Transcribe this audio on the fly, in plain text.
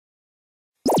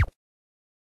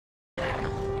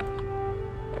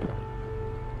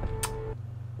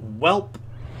Welp.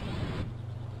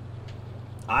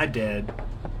 I did.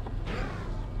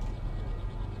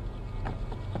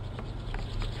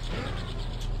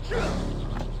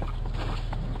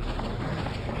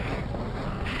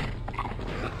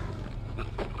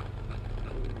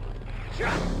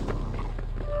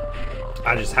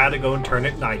 I just had to go and turn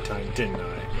it nighttime, didn't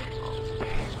I?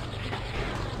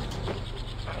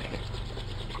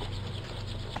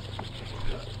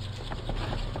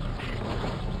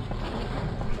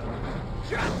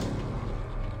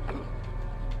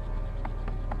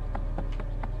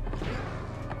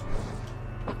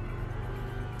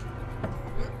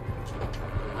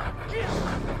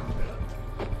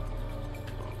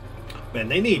 Man,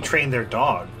 they need to train their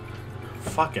dog.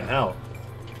 Fucking hell.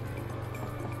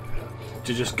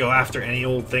 To just go after any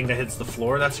old thing that hits the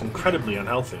floor, that's incredibly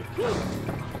unhealthy.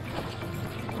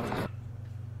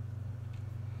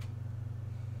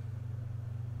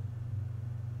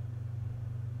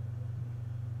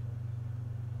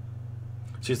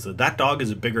 Seriously, that dog is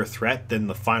a bigger threat than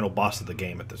the final boss of the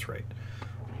game at this rate.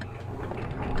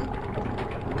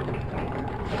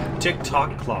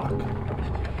 Tick-tock clock.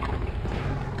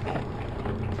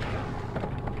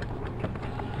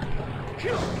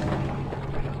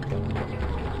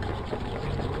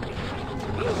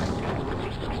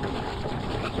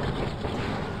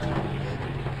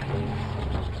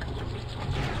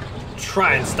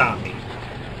 Try and stop me.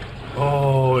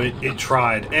 Oh, it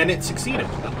tried, and it succeeded.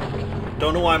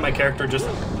 Don't know why my character just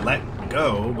let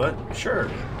go, but sure.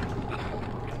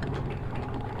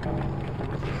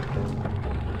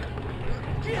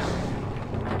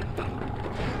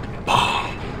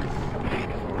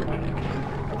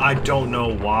 I don't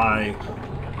know why.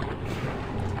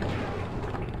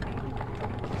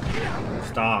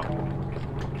 Stop.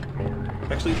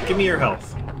 Actually, give me your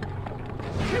health.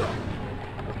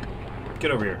 Get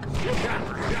over here.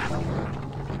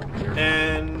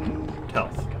 And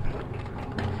health.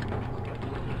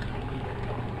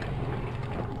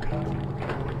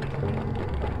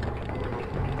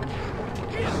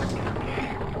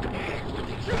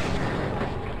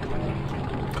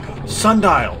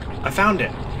 Sundial! I found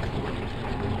it!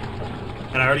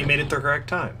 And I already made it the correct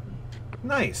time.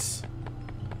 Nice.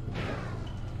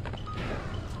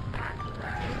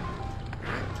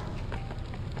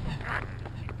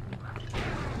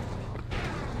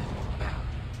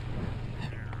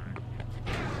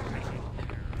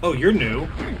 Oh, you're new.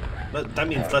 That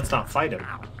means let's not fight him.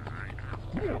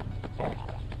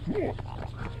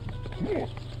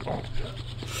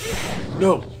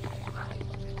 No!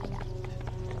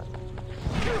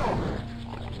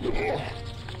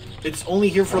 It's only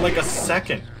here for like a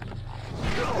second.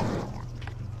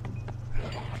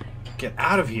 Get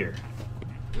out of here.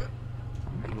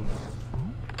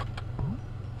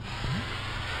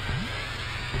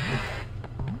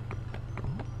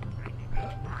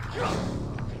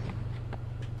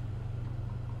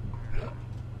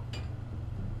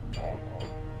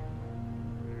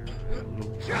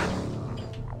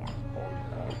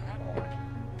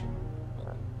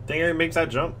 Think I can make that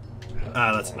jump?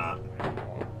 Ah, let's not.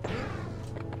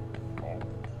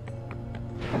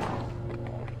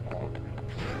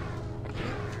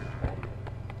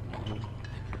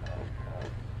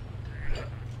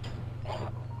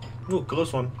 Ooh,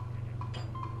 close one.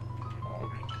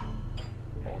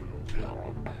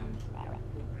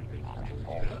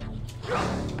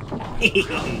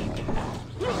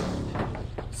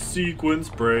 Sequence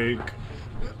break.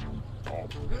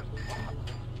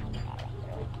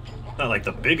 Not like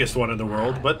the biggest one in the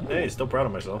world, but hey, still proud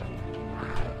of myself.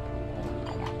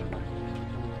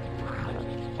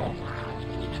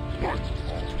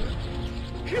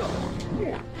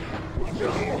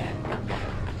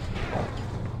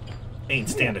 Ain't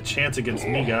stand a chance against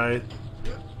me, guy.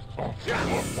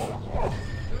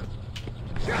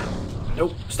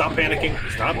 Nope. Stop panicking.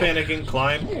 Stop panicking.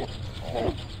 Climb.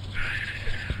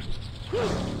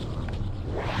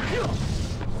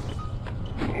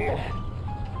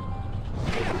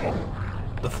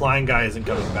 The flying guy isn't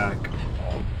coming back.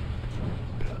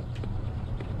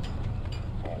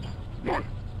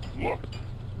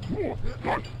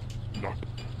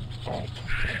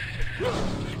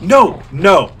 No!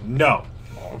 No! No!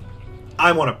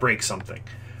 I want to break something.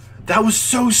 That was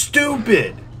so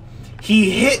stupid!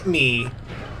 He hit me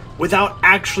without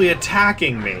actually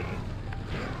attacking me.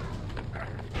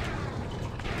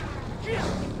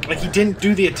 Like, he didn't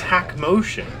do the attack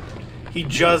motion. He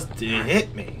just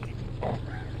hit me.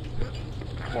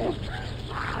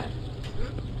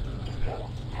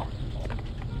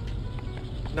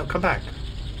 No, come back.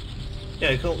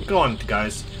 Yeah, go on,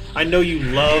 guys. I know you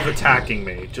love attacking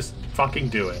me. Just fucking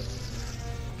do it.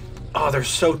 Oh, they're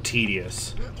so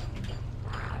tedious.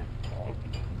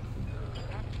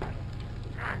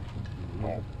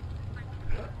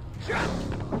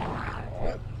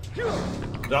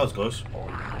 That was close.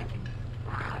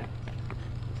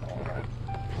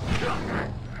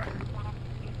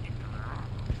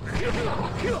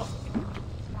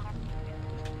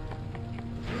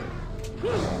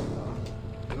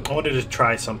 I wanted to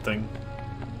try something.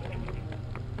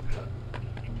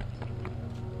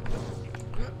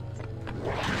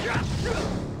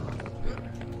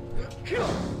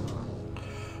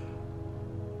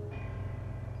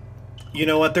 You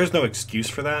know what? There's no excuse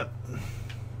for that.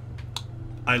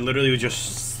 I literally was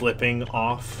just slipping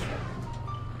off.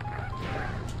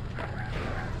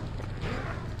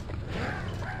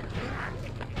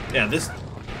 Yeah, this...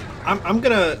 I'm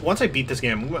gonna... Once I beat this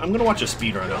game, I'm gonna watch a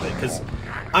speedrun of it, because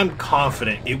I'm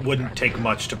confident it wouldn't take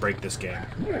much to break this game.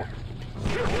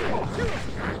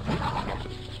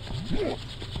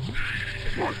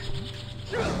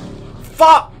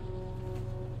 Fuck!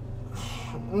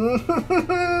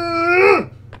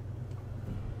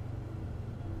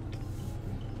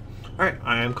 Alright,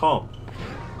 I am calm.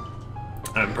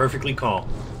 I'm perfectly calm.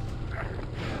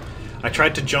 I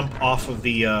tried to jump off of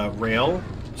the rail,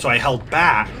 so I held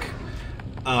back,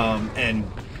 and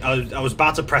I was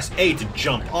about to press A to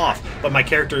jump off, but my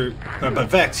character, but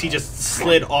Vexx, he just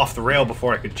slid off the rail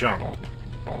before I could jump.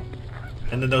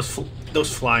 And then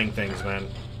those flying things, man.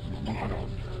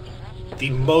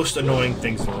 The most annoying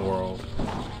things in the world.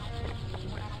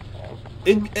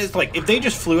 It's like, if they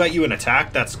just flew at you and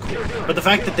attacked, that's cool. But the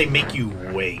fact that they make you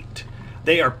wait.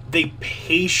 They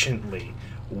patiently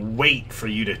wait for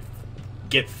you to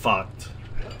get fucked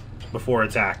before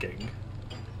attacking.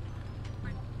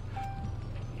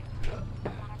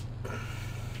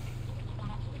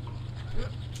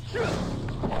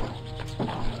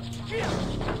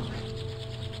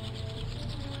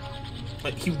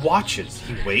 Like, he watches,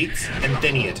 he waits, and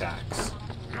then he attacks.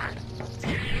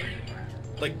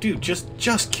 Like, dude,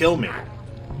 just kill me.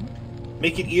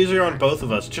 Make it easier on both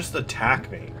of us. Just attack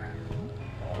me.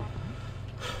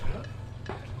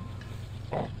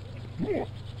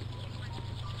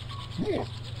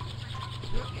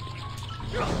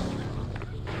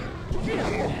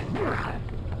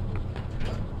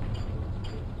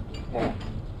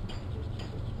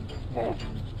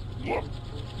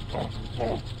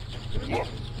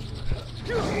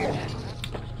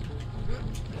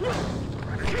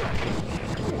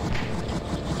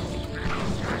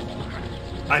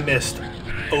 I missed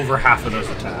over half of those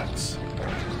attacks.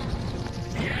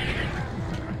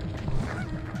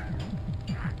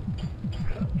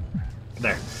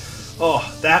 There.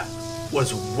 Oh, that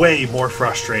was way more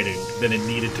frustrating than it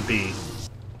needed to be.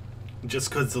 Just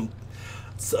because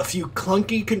a few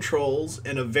clunky controls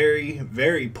and a very,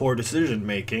 very poor decision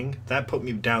making, that put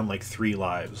me down like 3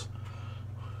 lives.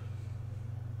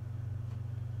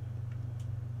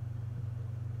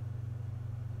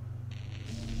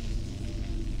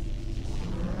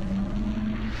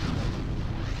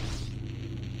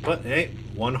 But hey,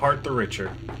 one heart the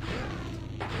richer.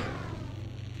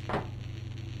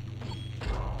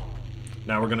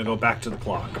 Now we're gonna go back to the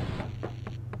clock.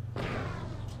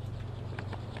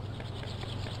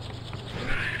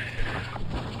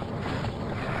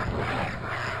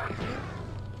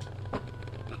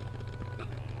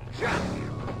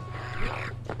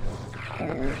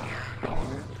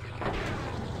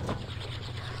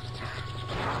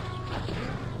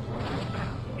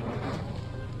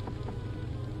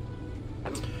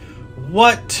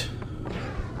 What?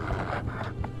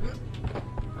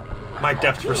 My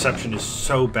depth perception is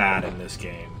so bad in this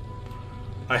game.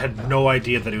 I had no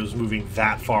idea that it was moving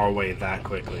that far away that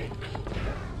quickly.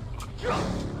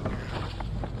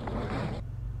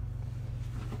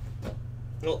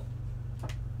 Well,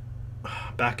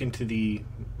 back into the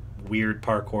weird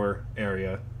parkour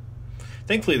area.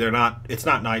 Thankfully it's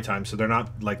not nighttime, so they're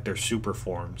not like their super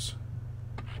forms.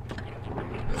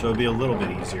 So it'll be a little bit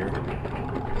easier.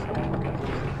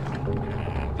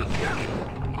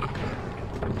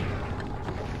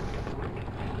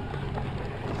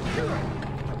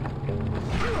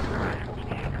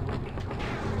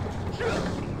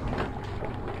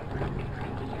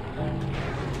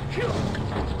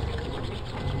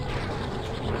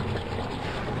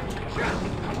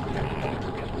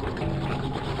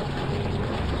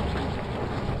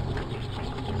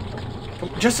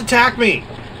 Just attack me!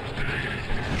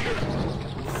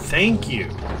 Thank you.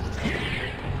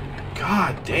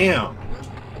 God damn.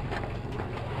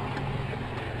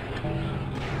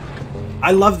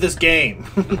 I love this game.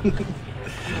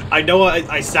 I know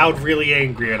I sound really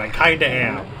angry, and I kinda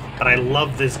am, but I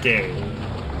love this game.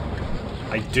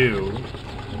 I do.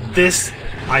 This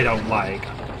I don't like.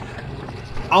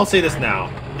 I'll say this now,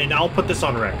 and I'll put this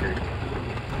on record.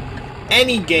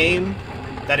 Any game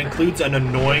that includes an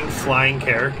annoying flying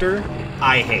character,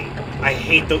 I hate. I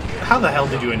hate the... How the hell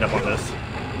did you end up on this?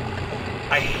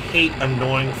 I hate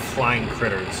annoying flying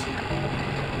critters.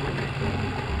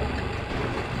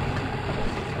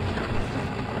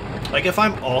 Like, if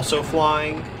I'm also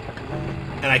flying,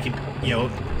 and I can, you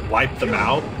know, wipe them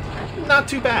out, not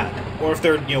too bad. Or if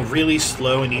they're, you know, really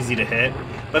slow and easy to hit.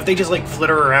 But if they just, like,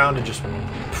 flitter around and just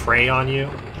prey on you,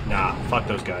 nah, fuck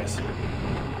those guys.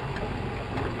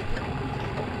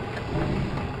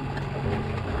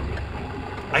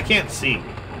 I can't see.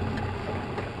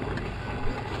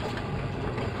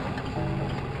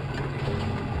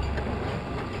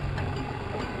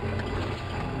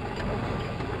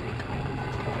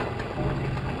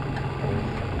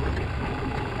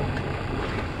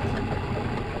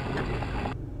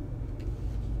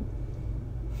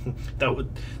 That would...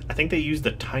 I think they used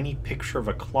a tiny picture of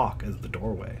a clock as the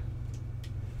doorway.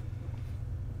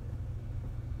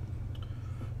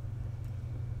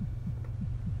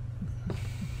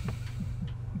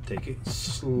 Take it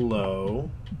slow.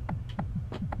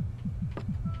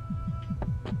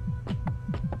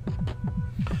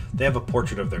 They have a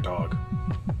portrait of their dog.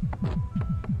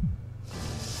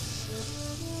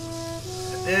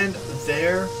 And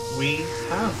there we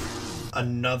have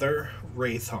another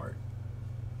Wraith Heart.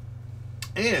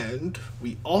 And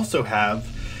we also have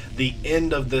the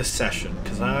end of this session,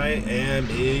 because I am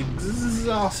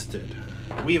exhausted.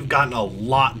 We have gotten a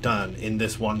lot done in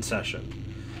this one session.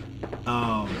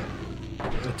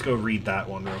 Let's go read that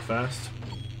one real fast.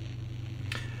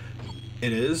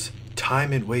 It is,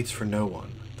 time it waits for no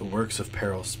one. The works of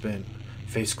peril spin.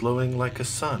 Face glowing like a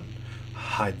sun.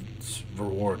 Hides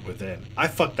reward within. I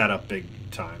fucked that up big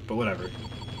time, but whatever.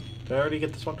 Did I already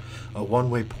get this one? A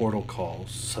one-way portal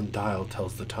calls. Sundial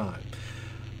tells the time.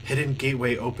 Hidden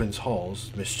gateway opens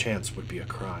halls. Mischance would be a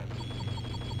crime.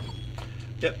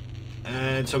 Yep.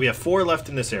 And so we have 4 left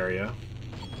in this area.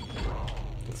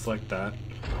 Let's select that.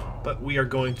 But we are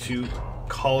going to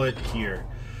call it here.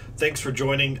 Thanks for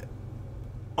joining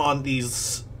on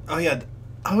these... Oh yeah,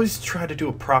 I always try to do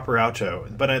a proper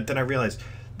outro, but then I realized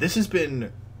this has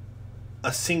been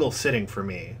a single sitting for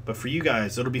me. But for you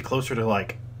guys, it'll be closer to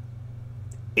like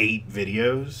 8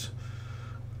 videos.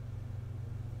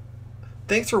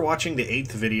 Thanks for watching the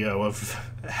 8th video of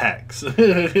Hex.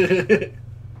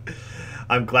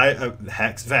 I'm glad...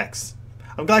 Vexx.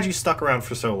 I'm glad you stuck around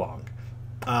for so long.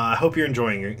 I hope you're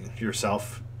enjoying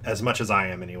yourself as much as I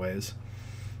am anyways.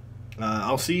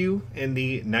 I'll see you in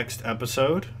the next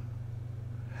episode.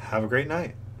 Have a great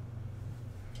night.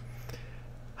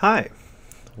 Hi.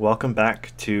 Welcome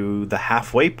back to the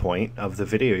halfway point of the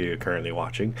video you're currently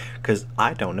watching, because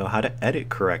I don't know how to edit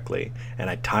correctly, and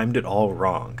I timed it all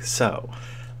wrong. So,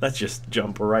 let's just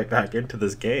jump right back into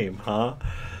this game, huh?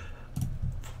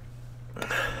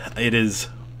 It is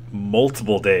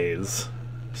multiple days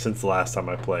since the last time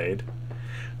I played.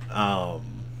 I've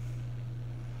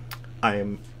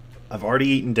already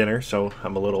eaten dinner, so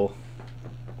I'm a little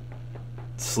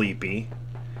sleepy.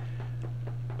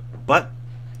 But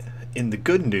in the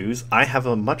good news, I have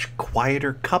a much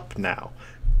quieter cup now.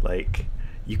 Like,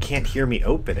 you can't hear me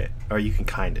open it, or you can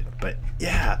kind of, but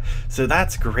yeah. So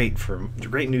that's great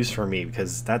news for me,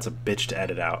 because that's a bitch to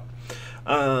edit out.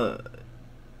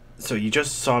 So you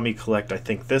just saw me collect, I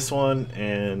think, this one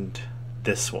and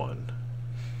this one.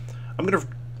 I'm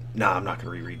not gonna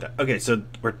reread that. Okay, so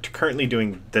we're currently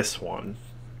doing this one.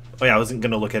 Oh yeah, I wasn't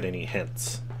gonna look at any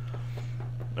hints.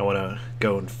 I wanna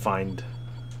go and find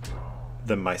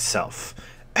them myself.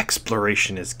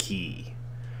 Exploration is key.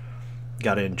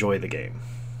 Gotta enjoy the game.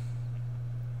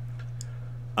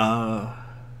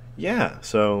 Yeah,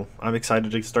 so I'm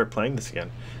excited to start playing this again.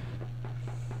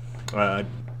 I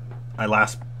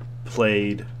last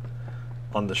played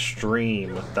on the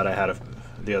stream that I had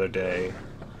the other day,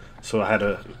 so I had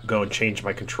to go and change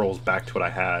my controls back to what I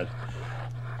had.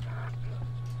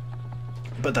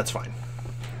 But that's fine.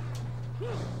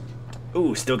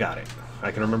 Ooh, still got it.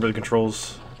 I can remember the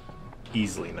controls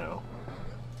easily now.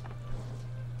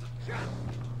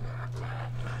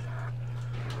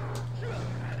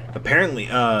 Apparently,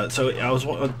 so I was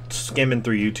skimming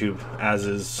through YouTube, as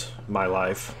is my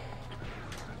life,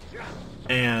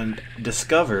 and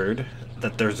discovered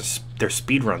that there's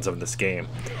speedruns of this game.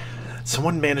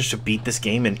 Someone managed to beat this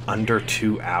game in under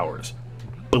 2 hours.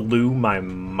 Blew my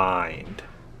mind.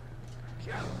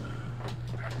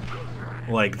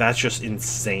 Like, that's just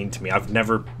insane to me. I've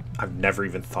never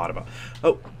even thought about...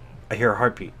 Oh, I hear a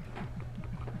heartbeat.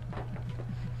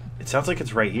 It sounds like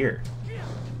it's right here.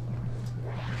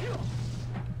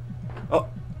 Oh.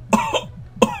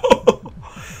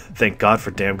 Thank God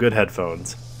for damn good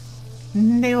headphones.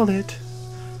 Nailed it.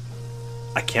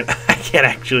 I can't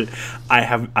actually. I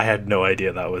had no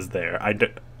idea that was there.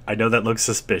 I know that looks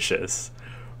suspicious,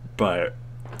 but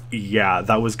yeah,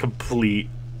 that was complete.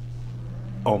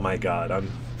 Oh my God,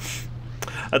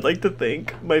 I'd like to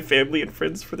thank my family and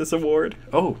friends for this award.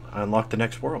 Oh, I unlocked the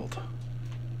next world.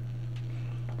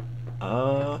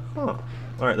 Huh.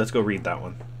 Alright, let's go read that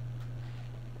one.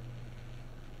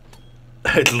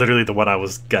 It's literally the one I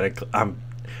was getting.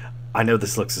 I know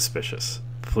this looks suspicious.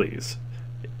 Please.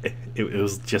 It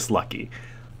was just lucky.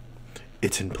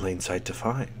 It's in plain sight to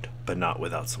find, but not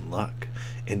without some luck.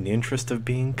 In the interest of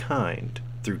being kind,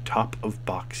 through top of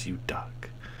box you duck.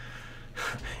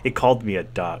 It called me a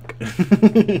duck.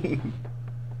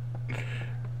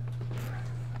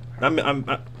 I'm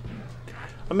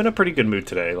in a pretty good mood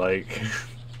today, like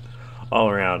all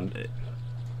around.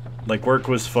 Like work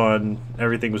was fun,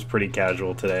 everything was pretty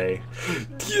casual today.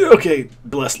 Okay,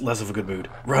 less of a good mood.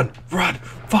 Run,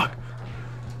 fuck.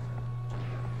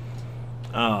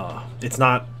 It's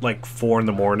not like 4 in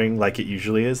the morning like it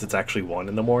usually is. It's actually 1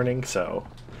 in the morning, so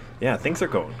yeah, things are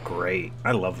going great.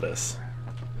 I love this.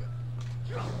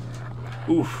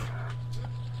 Oof.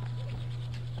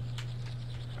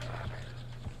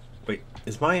 Wait,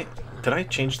 did I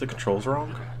change the controls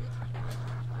wrong?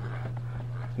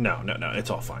 No, it's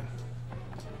all fine.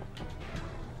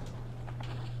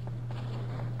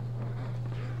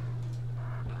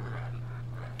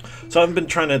 So I've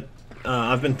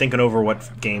been thinking over what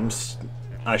games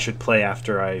I should play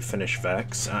after I finish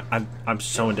Vexx. I'm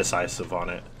so indecisive on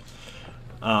it.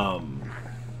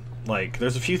 Like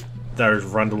there's a few that are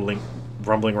rumbling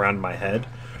around in my head,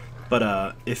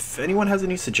 but if anyone has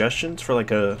any suggestions for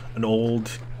like an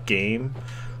old game,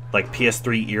 like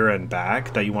PS3 era and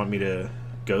back, that you want me to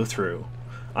go through,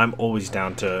 I'm always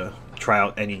down to try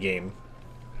out any game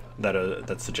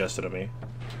that's suggested of me.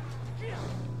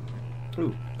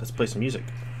 Ooh, let's play some music.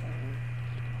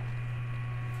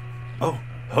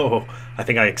 Oh, I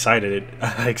think I excited it.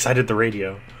 I excited the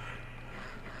radio.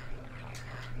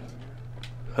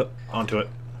 Onto it.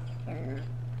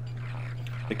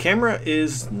 The camera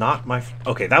is not my...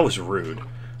 Okay, that was rude.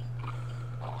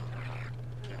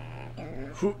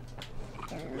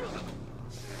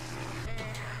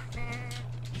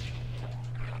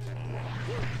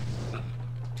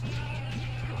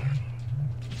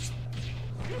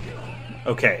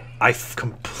 Okay, I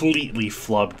completely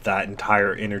flubbed that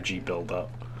entire energy buildup.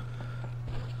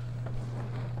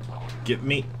 Give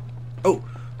me... Oh!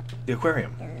 The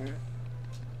aquarium.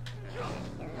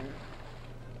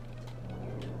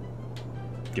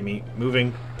 Give me...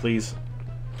 Moving, please.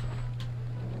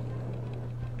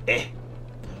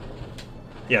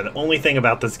 Yeah, the only thing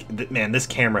about this... Man, this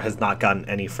camera has not gotten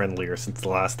any friendlier since the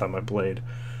last time I played.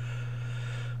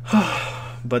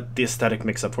 But the aesthetic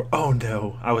makes up for... Oh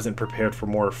no, I wasn't prepared for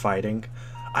more fighting.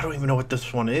 I don't even know what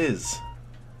this one is.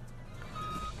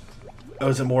 Oh,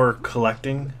 is it more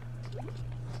collecting?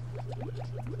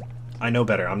 I know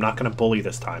better. I'm not gonna bully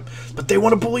this time. But they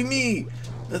want to bully me!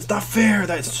 That's not fair!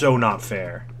 That's so not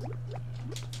fair.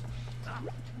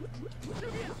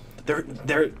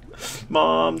 They're...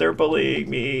 Mom, they're bullying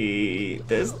me!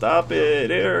 Stop it!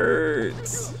 It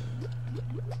hurts!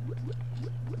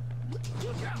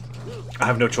 I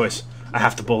have no choice. I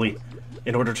have to bully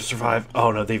in order to survive.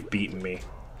 Oh no, they've beaten me.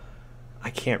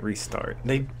 I can't restart.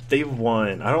 They've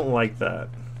won. I don't like that.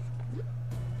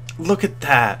 Look at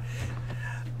that.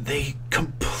 They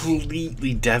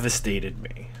completely devastated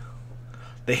me.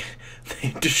 They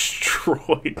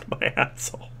destroyed my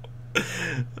asshole.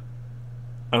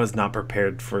 I was not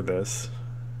prepared for this.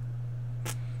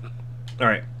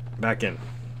 Alright, back in.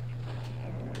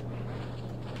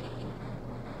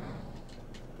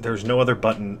 There's no other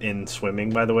button in swimming,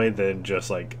 by the way, than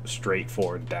just like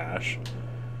straightforward dash.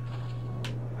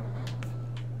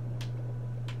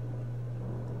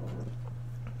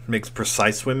 Makes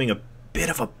precise swimming a bit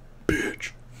of a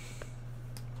bitch.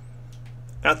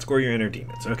 Outscore your inner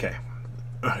demons. Okay.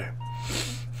 Okay.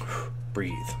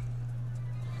 Breathe.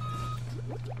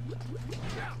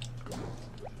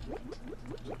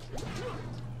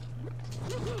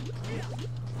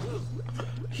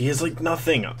 He is like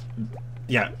nothing.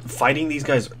 Yeah, fighting these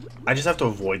guys, I just have to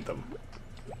avoid them.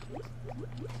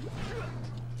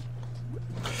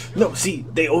 No, see,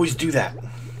 they always do that.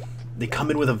 They come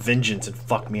in with a vengeance and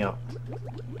fuck me up.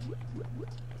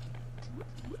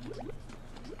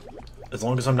 As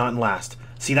long as I'm not in last.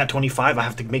 See that 25? I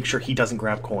have to make sure he doesn't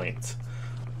grab coins.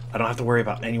 I don't have to worry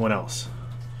about anyone else.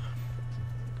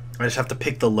 I just have to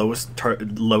pick the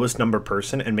lowest number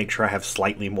person and make sure I have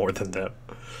slightly more than them.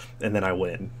 And then I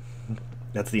win.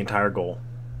 That's the entire goal.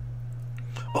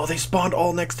 Oh, they spawned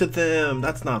all next to them.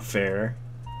 That's not fair.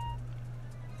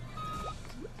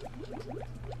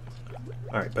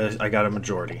 Alright, but I got a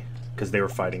majority because they were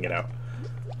fighting it out.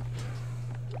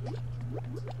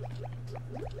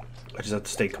 I just have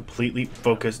to stay completely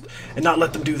focused and not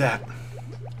let them do that.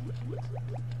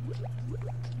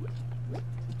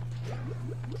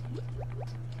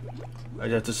 I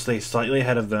have to stay slightly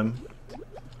ahead of them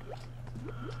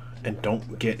and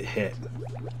don't get hit.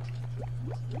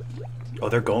 Oh,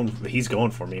 they're going. He's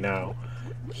going for me now.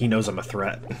 He knows I'm a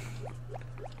threat.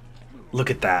 Look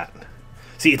at that.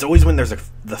 See, it's always when there's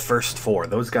the first four.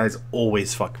 Those guys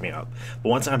always fuck me up. But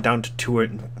once I'm down to 2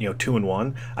 and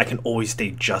 1, I can always stay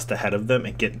just ahead of them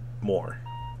and get more.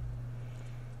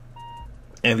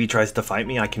 And if he tries to fight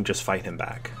me, I can just fight him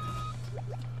back.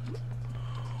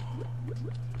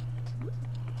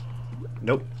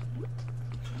 Nope.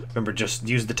 Remember, just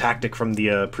use the tactic from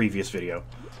the previous video.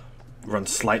 Run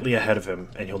slightly ahead of him,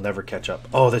 and he'll never catch up.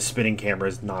 Oh, this spinning camera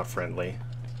is not friendly.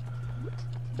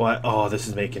 What? Oh, this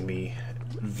is making me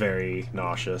very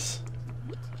nauseous.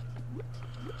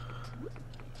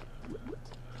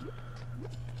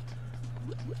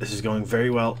 This is going very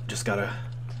well. Just gotta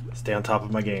stay on top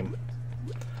of my game.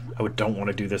 I don't want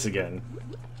to do this again.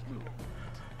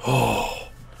 Oh,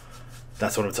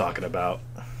 that's what I'm talking about.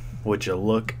 Would you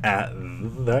look at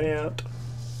that?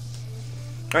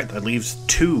 Alright, that leaves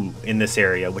 2 in this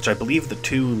area, which I believe the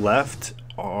 2 left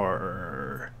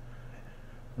are...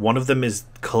 One of them is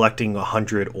collecting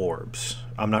 100 orbs.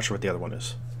 I'm not sure what the other one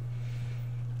is.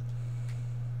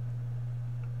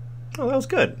 Oh, that was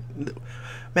good.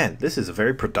 Man, this is a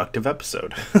very productive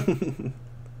episode.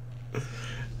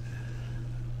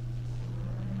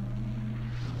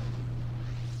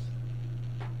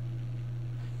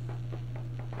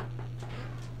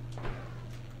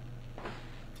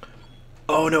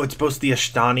 Oh no, it's both the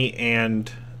Ashtani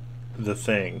and the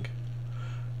thing.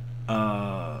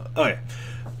 Okay.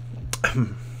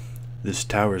 This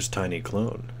tower's tiny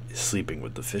clone is sleeping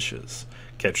with the fishes.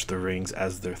 Catch the rings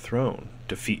as they're thrown.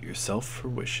 Defeat yourself for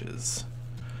wishes.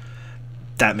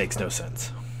 That makes no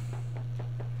sense.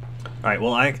 Alright,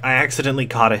 well, I accidentally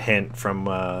caught a hint from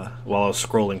while I was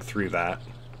scrolling through that.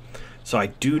 So I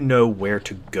do know where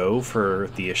to go for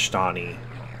the Ashtani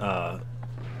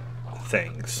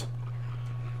things.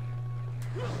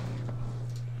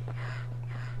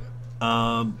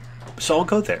 So I'll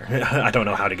go there. I don't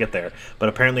know how to get there, but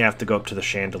apparently I have to go up to the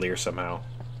chandelier somehow.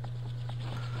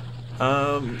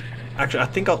 Actually, I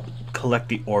think I'll collect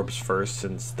the orbs first,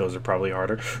 since those are probably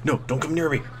harder. No, don't come near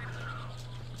me!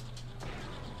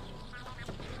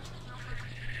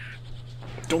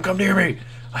 Don't come near me!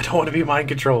 I don't want to be mind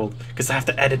controlled, because I have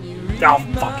to edit. Oh,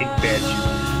 fucking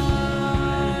bitch!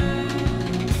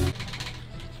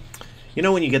 You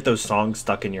know when you get those songs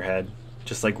stuck in your head?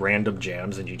 Just like random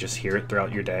jams and you just hear it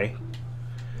throughout your day?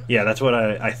 Yeah, that's what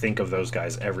I think of those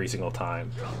guys every single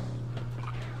time.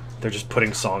 They're just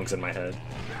putting songs in my head.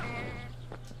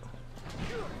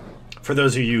 For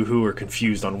those of you who were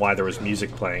confused on why there was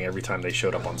music playing every time they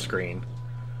showed up on screen.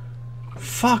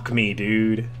 Fuck me,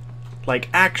 dude. Like,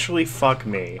 actually fuck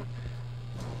me.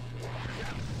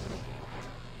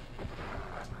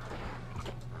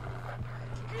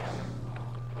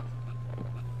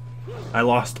 I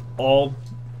lost all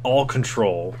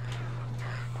control.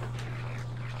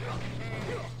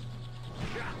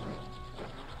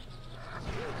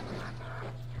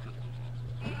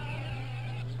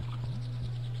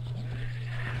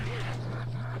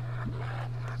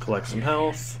 Collect some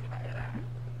health.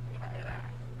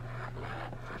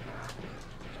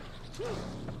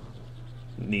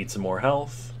 Need some more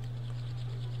health.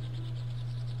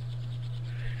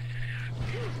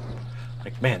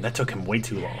 Like, man, that took him way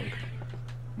too long.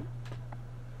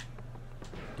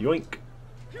 Yoink.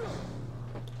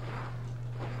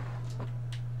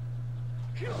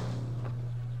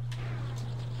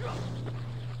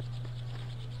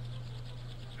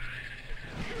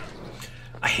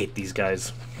 I hate these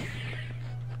guys.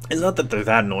 It's not that they're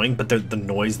that annoying, but the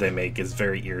noise they make is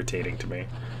very irritating to me.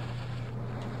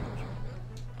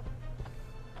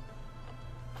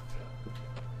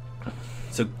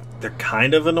 So they're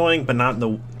kind of annoying, but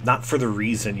not for the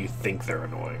reason you think they're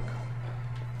annoying.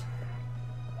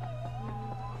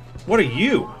 What are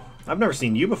you? I've never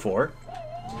seen you before.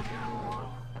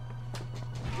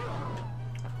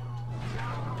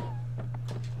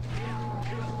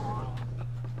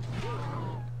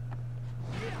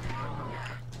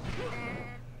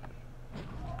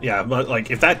 Yeah, but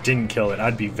like if that didn't kill it,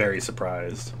 I'd be very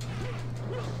surprised.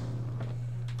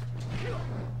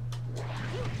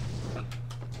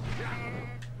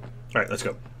 Alright, let's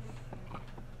go.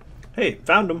 Hey,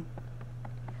 found him.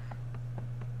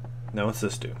 Now what's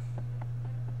this do?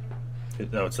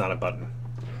 No, it's not a button.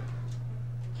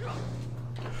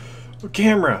 A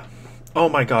camera! Oh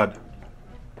my god.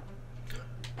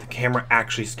 The camera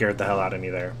actually scared the hell out of me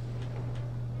there.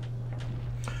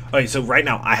 Okay, so right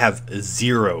now I have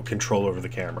 0 control over the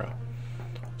camera.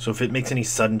 So if it makes any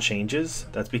sudden changes,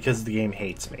 that's because the game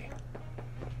hates me.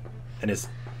 And is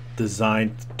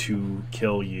designed to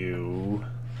kill you.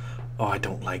 Oh, I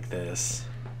don't like this.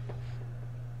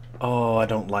 Oh, I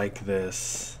don't like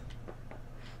this.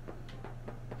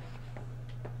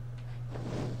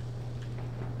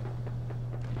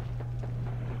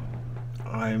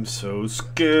 I'm so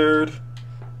scared.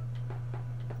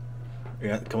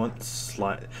 Yeah, come on,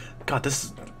 slide. God, this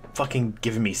is fucking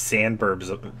giving me Sandburb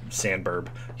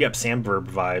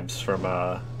vibes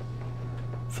from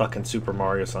fucking Super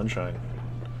Mario Sunshine.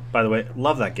 By the way,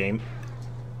 love that game.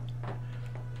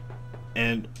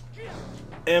 And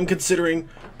am considering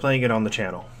playing it on the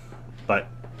channel. But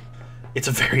it's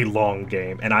a very long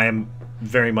game, and I am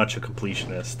very much a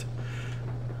completionist.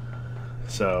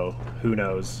 So, who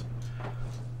knows?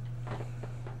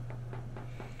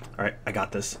 Alright, I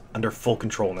got this. Under full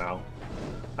control now.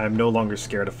 I am no longer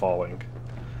scared of falling.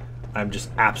 I'm just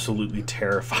absolutely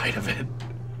terrified of it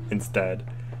instead.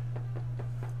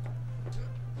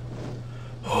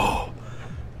 Oh,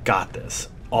 got this.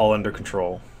 All under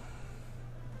control.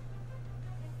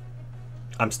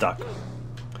 I'm stuck.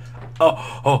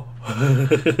 Oh.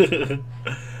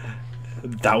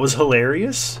 That was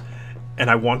hilarious, and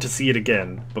I want to see it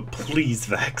again, but please,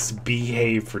 Vexx,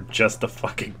 behave for just a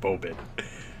fucking moment.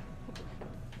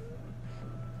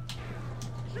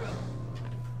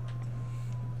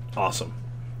 Awesome.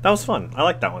 That was fun. I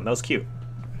like that one. That was cute.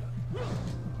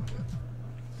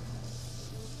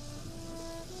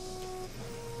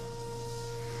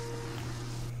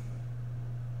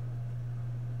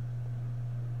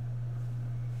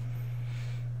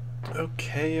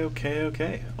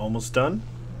 Okay. Almost done.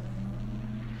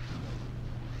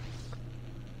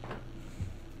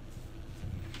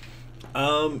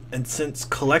 And since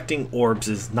collecting orbs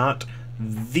is not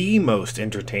the most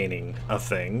entertaining of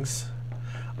things,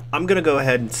 I'm gonna go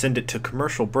ahead and send it to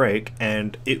commercial break,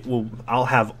 and I'll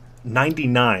have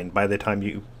 99 by the time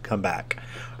you come back.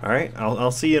 Alright,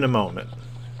 I'll see you in a moment.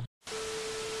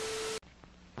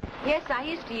 Yes, I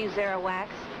used to use Aerowax.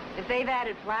 If they've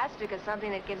added plastic or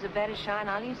something that gives a better shine,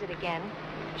 I'll use it again.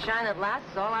 A shine that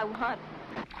lasts is all I want.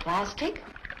 Plastic?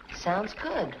 Sounds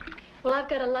good. Well, I've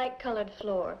got a light-colored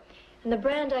floor, and the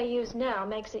brand I use now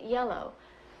makes it yellow.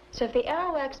 So if the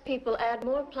Aerowax people add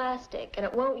more plastic and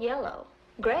it won't yellow,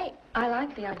 great. I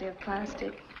like the idea of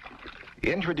plastic.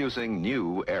 Introducing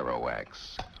new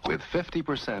Aerowax with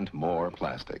 50% more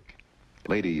plastic.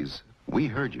 Ladies, we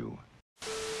heard you.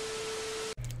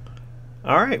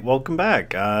 Alright, welcome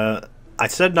back. I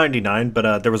said 99,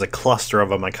 but there was a cluster of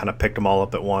them. I kind of picked them all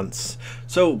up at once.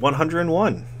 So,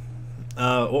 101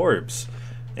 orbs.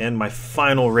 And my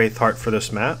final Wraith Heart for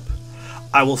this map.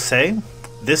 I will say,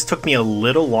 this took me a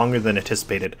little longer than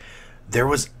anticipated. There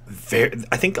was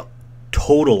I think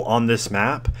total on this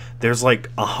map, there's like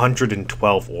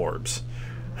 112 orbs.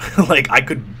 Like, I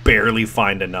could barely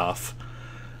find enough.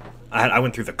 I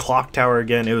went through the clock tower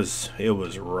again. It was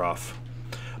rough.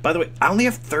 By the way, I only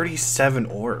have 37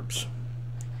 orbs,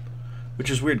 which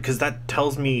is weird because that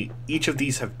tells me each of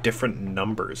these have different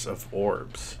numbers of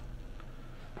orbs.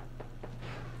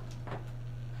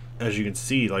 As you can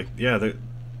see, like, yeah,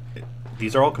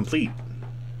 these are all complete.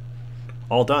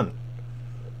 All done.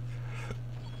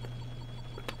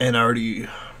 And I already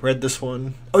read this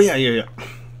one. Oh, yeah.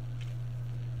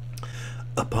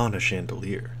 Upon a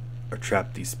chandelier are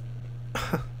trapped these...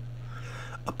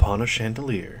 Upon a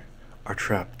chandelier are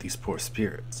trapped these poor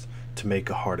spirits. To make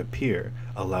a heart appear,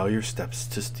 allow your steps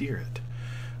to steer it.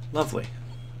 Lovely.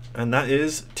 And that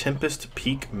is Tempest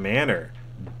Peak Manor.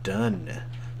 Done.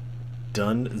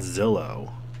 Done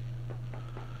Zillow.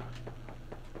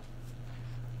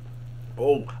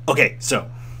 Oh, okay, so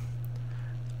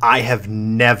I have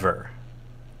never,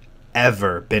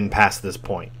 ever been past this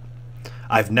point.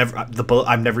 I've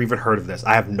never even heard of this.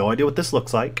 I have no idea what this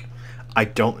looks like.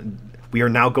 We are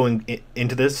now going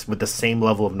into this with the same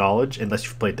level of knowledge, unless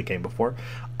you've played the game before.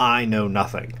 I know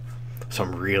nothing. So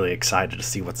I'm really excited to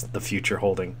see what's the future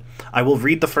holding. I will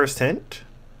read the first hint,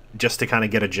 just to kind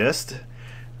of get a gist,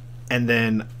 and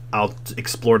then I'll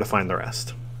explore to find the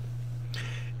rest.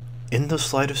 In the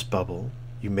slightest bubble,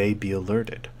 you may be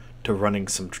alerted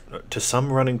to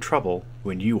some running trouble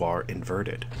when you are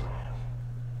inverted.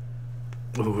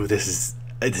 Ooh, this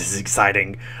is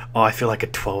exciting. Oh, I feel like a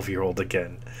 12-year-old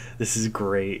again. This is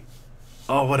great.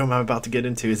 Oh, what am I about to get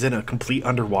into? Is it a complete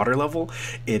underwater level?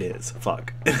 It is.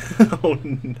 Fuck. Oh,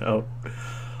 no.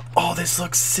 Oh, this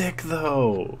looks sick,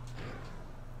 though.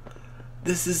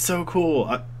 This is so cool.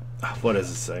 What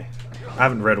does it say? I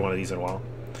haven't read one of these in a while.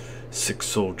 6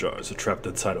 soul jars are trapped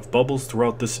inside of bubbles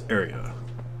throughout this area.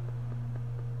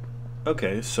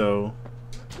 Okay, so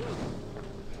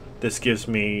this gives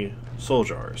me soul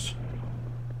jars.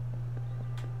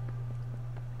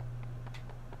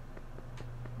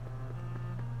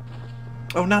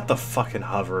 Oh, not the fucking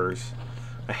hovers.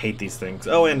 I hate these things.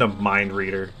 Oh, and a mind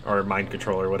reader, or mind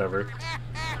controller, whatever.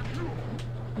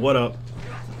 What up?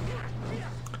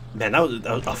 Man, that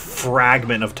was a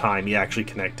fragment of time he actually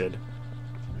connected.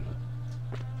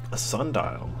 A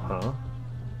sundial, huh?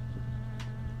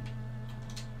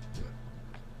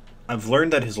 I've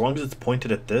learned that as long as it's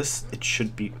pointed at this, it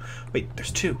should be... Wait,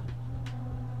 there's 2.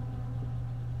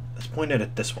 Let's point it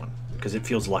at this one, because it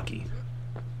feels lucky.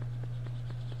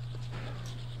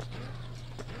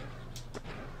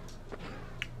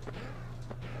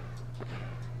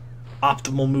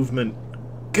 Optimal movement,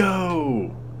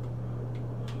 go!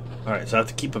 Alright, so I have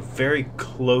to keep a very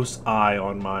close eye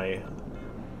on my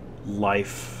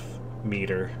life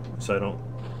meter so I don't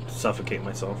suffocate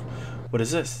myself. What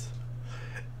is this?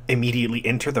 Immediately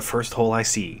enter the first hole I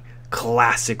see.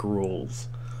 Classic rules.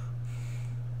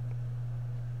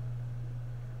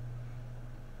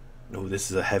 Oh,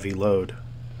 this is a heavy load.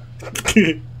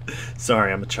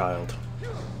 Sorry, I'm a child.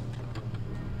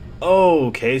 Oh,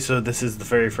 okay, so this is the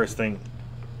very first thing.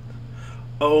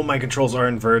 Oh, my controls are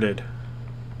inverted.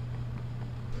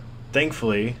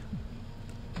 Thankfully,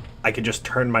 I can just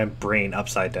turn my brain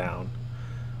upside down.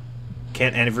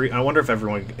 Can't I wonder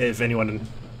if anyone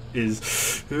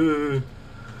is... You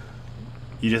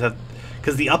just have...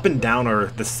 Because the up and down are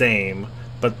the same,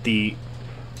 but the...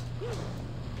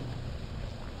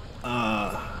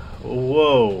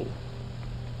 Whoa.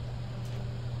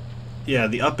 Yeah,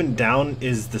 the up and down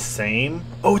is the same.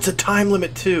 Oh, it's a time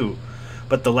limit too.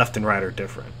 But the left and right are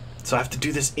different. So I have to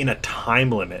do this in a time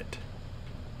limit.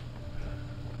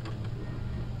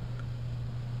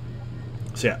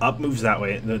 So yeah, up moves that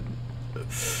way.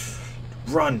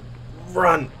 Run!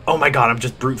 Run! Oh my god, I'm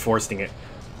just brute forcing it.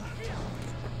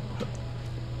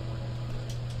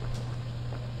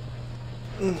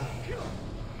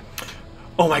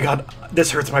 Oh my god,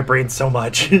 this hurts my brain so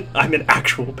much. I'm in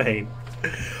actual pain.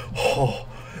 Oh,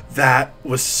 that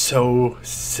was so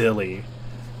silly.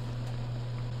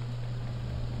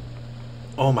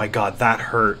 Oh my god, that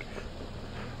hurt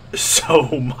so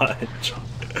much.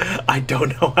 I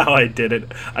don't know how I did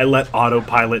it. I let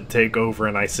autopilot take over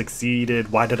and I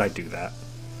succeeded. Why did I do that?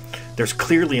 There's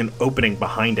clearly an opening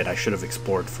behind it I should have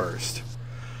explored first.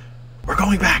 We're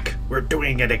going back. We're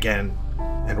doing it again.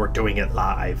 And we're doing it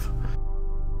live.